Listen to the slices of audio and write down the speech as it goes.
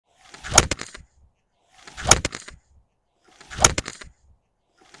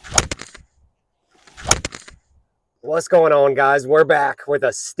What's going on, guys? We're back with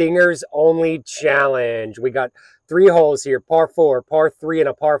a Stingers Only Challenge. We got 3 holes here, par 4, par 3, and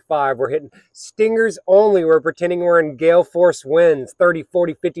a par 5. We're hitting Stingers only. We're pretending we're in gale force winds, 30,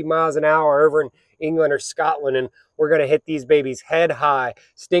 40, 50 miles an hour over in England or Scotland, and we're going to hit these babies head high.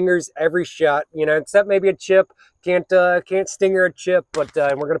 Stingers every shot, you know, except maybe a chip. Can't stinger a chip, but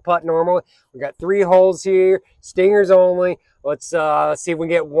we're going to putt normal. We got 3 holes here, Stingers only. Let's see if we can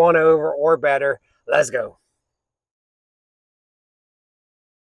get 1 over or better. Let's go.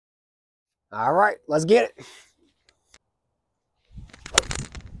 All right, let's get it.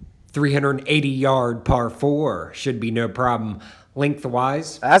 380-yard par 4 should be no problem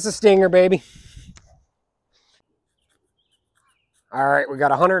lengthwise. That's a stinger, baby. All right, we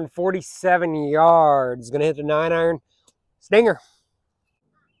got 147 yards. Gonna hit the 9-iron. Stinger.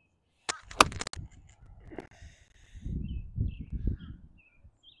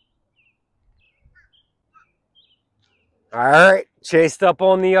 All right, chased up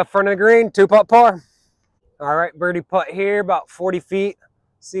on the front of the green, 2-putt par. All right, birdie putt here, about 40 feet.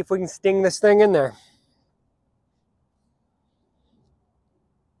 See if we can sting this thing in there.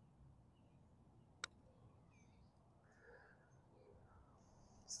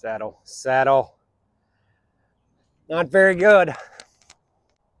 Saddle. Not very good.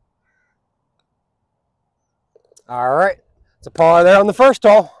 All right, it's a par there on the first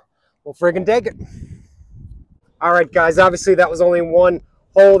hole. We'll friggin' take it. All right, guys, obviously that was only 1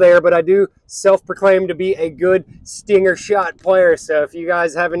 hole there, but I do self-proclaim to be a good stinger shot player. So if you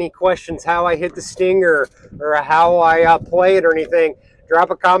guys have any questions how I hit the stinger or how I play it or anything, drop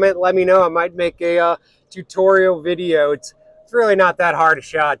a comment, let me know. I might make a tutorial video. It's really not that hard a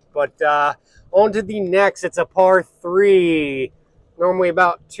shot, but on to the next. It's a par 3, normally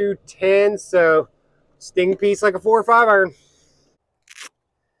about 210, so sting piece like a 4 or 5 iron.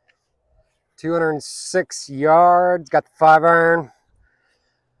 206 yards, got the 5-iron.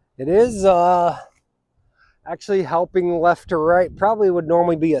 It is actually helping left to right. Probably would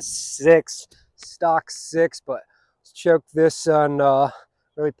normally be a 6, stock 6, but let's choke this and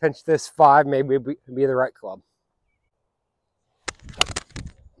really pinch this 5, maybe be the right club.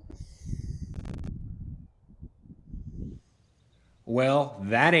 Well,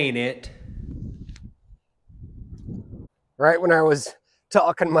 that ain't it. Right when I was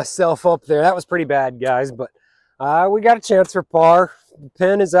talking myself up there. That was pretty bad, guys, but we got a chance for par. The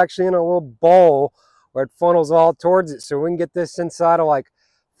pin is actually in a little bowl where it funnels all towards it, so we can get this inside of like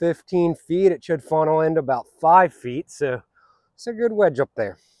 15 feet. It should funnel into about 5 feet, so it's a good wedge up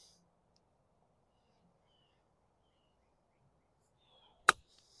there.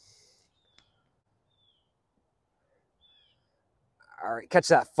 All right, catch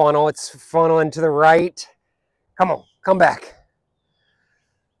that funnel. It's funneling to the right. Come on, come back.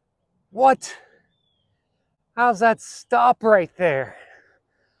 What? How's that stop right there?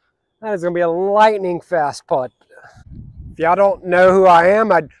 That is going to be a lightning fast putt. If y'all don't know who I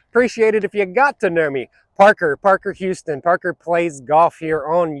am, I'd appreciate it if you got to know me. Parker Houston. Parker plays golf here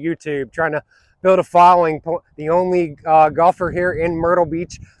on YouTube, trying to build a following. The only golfer here in Myrtle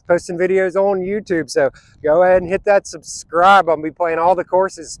Beach posting videos on YouTube. So go ahead and hit that subscribe. I'll be playing all the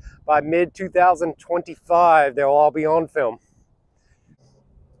courses by mid-2025. They'll all be on film.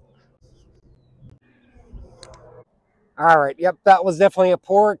 All right, yep, that was definitely a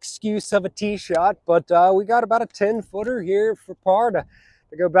poor excuse of a tee shot, but we got about a 10-footer here for par to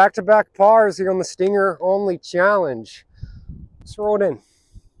go back-to-back pars here on the Stinger Only Challenge. Let's roll it in.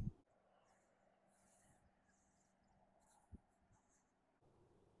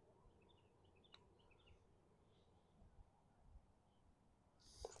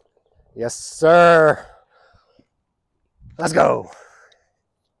 Yes, sir. Let's go.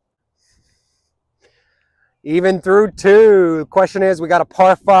 Even through 2. The question is, we got a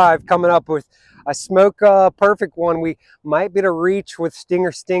par 5 coming up with a smoke perfect one. We might be able to reach with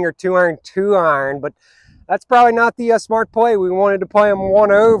Stinger 2-iron, 2-iron, but that's probably not the smart play. We wanted to play them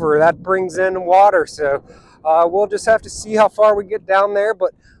 1 over. That brings in water, so we'll just have to see how far we get down there,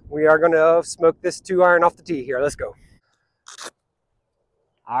 but we are going to smoke this 2-iron off the tee here. Let's go.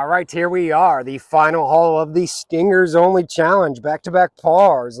 All right, here we are, the final hole of the Stingers Only Challenge, back-to-back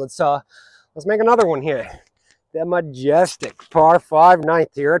pars. Let's make another one here. The majestic par 5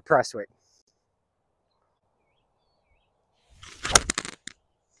 9th here at Prestwick.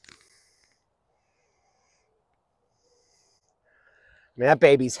 Man, that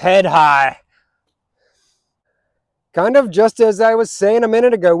baby's head high. Kind of just as I was saying a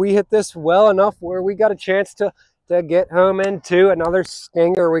minute ago, we hit this well enough where we got a chance to get home into another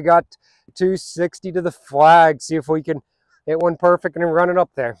stinger. We got 260 to the flag. See if we can hit one perfect and run it up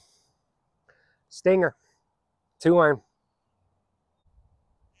there. Stinger. 2 iron.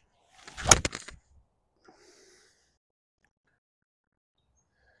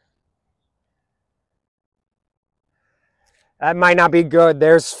 That might not be good.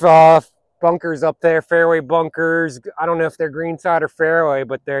 There's bunkers up there, fairway bunkers. I don't know if they're greenside or fairway,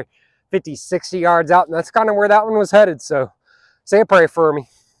 but they're 50, 60 yards out, and that's kind of where that one was headed. So say a prayer for me.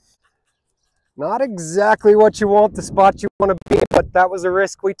 Not exactly what you want, the spot you want to be, but that was a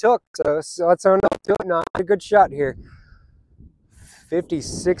risk we took. So let's own up to it. Not a good shot here. 50,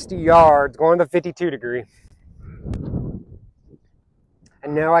 60 yards, going to the 52 degree.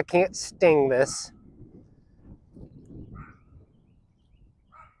 And now I can't sting this.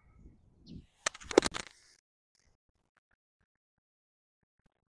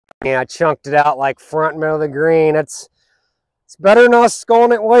 Yeah, I chunked it out like front middle of the green. It's better than us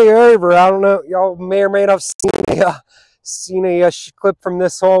going it way over. I don't know. Y'all may or may not have seen a clip from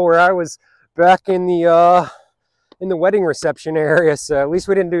this hole where I was back in the wedding reception area. So at least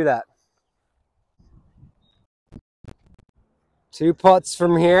we didn't do that. 2 putts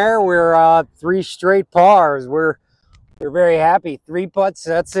from here. We're 3 straight pars. We're very happy. 3 putts.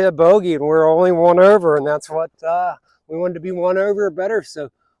 That's a bogey, and we're only 1 over, and that's what we wanted to be 1 over or better. So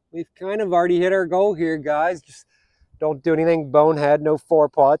we've kind of already hit our goal here, guys. Just don't do anything bonehead, no 4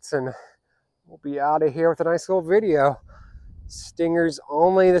 putts, and we'll be out of here with a nice little video. Stingers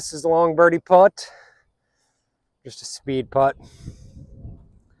only. This is a long birdie putt. Just a speed putt.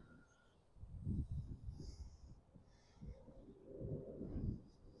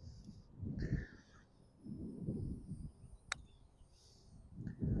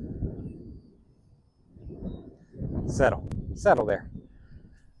 Settle there.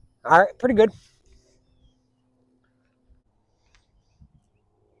 All right, pretty good.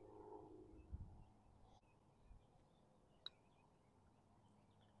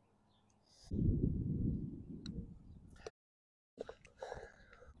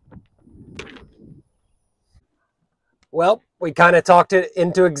 Well, we kind of talked it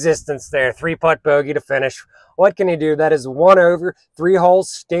into existence there. 3-putt bogey to finish. What can you do? That is 1 over, 3 holes,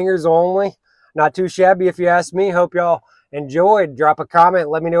 stingers only. Not too shabby if you ask me. Hope y'all enjoyed. Drop a comment.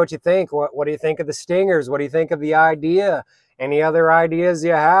 Let me know what you think. What do you think of the stingers? What do you think of the idea? Any other ideas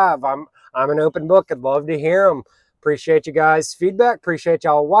you have? I'm an open book. I'd love to hear them. Appreciate you guys' feedback. Appreciate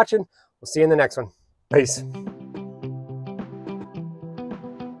y'all watching. We'll see you in the next one. Peace.